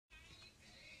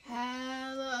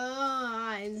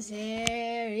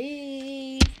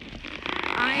series.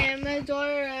 I am a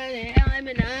dwarf and I'm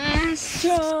an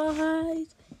asteroid.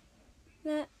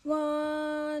 That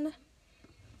one.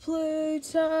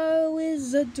 Pluto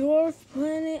is a dwarf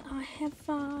planet. I have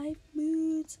 5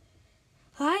 moons.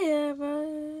 I have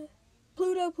a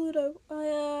Pluto. I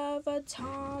have a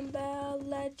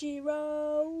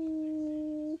Legiro.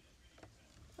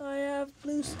 I have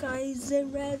blue skies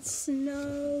and red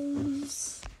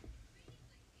snows.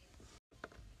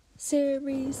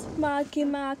 Ceres, Maki,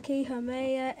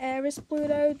 Haumea, Eris,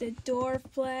 Pluto, the dwarf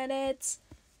planets.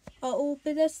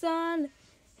 Open the sun.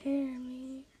 Hear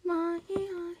me, Maki,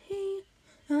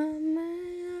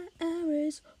 Haumea,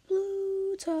 Eris,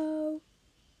 Pluto.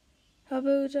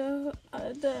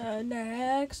 The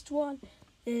next one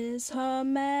is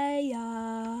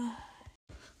Haumea.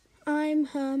 I'm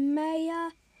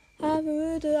Haumea.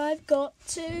 I've got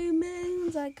 2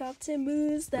 moons. I got 2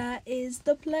 moons. That is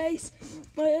the place.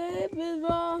 My aim is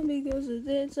wrong because it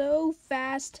is so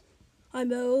fast.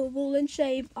 I'm oval in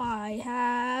shape. I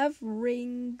have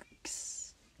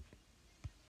rings.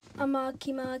 I'm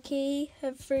Maki.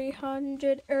 Have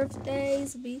 300 Earth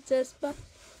days.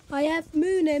 I have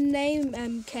moon and name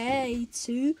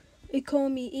MK2. They call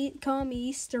me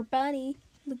Easter Bunny.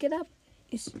 Look it up.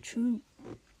 It's true.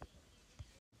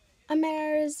 I'm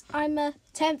a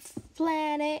 10th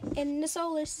planet in the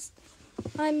solar system.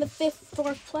 I'm a 5th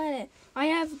dwarf planet. I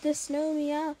have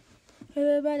dysnomia.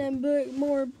 I'm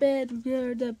more bed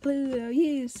than Pluto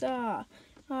you saw.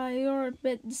 I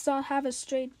orbit the sun, have a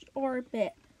straight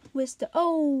orbit with the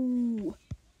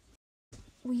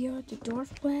We are the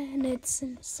dwarf planets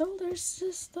in the solar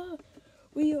system.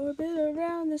 We orbit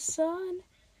around the sun.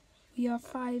 We are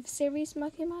 5 series,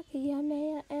 Maki,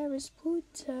 Haumea, Eris,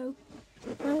 Pluto.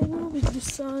 I will be the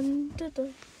sun.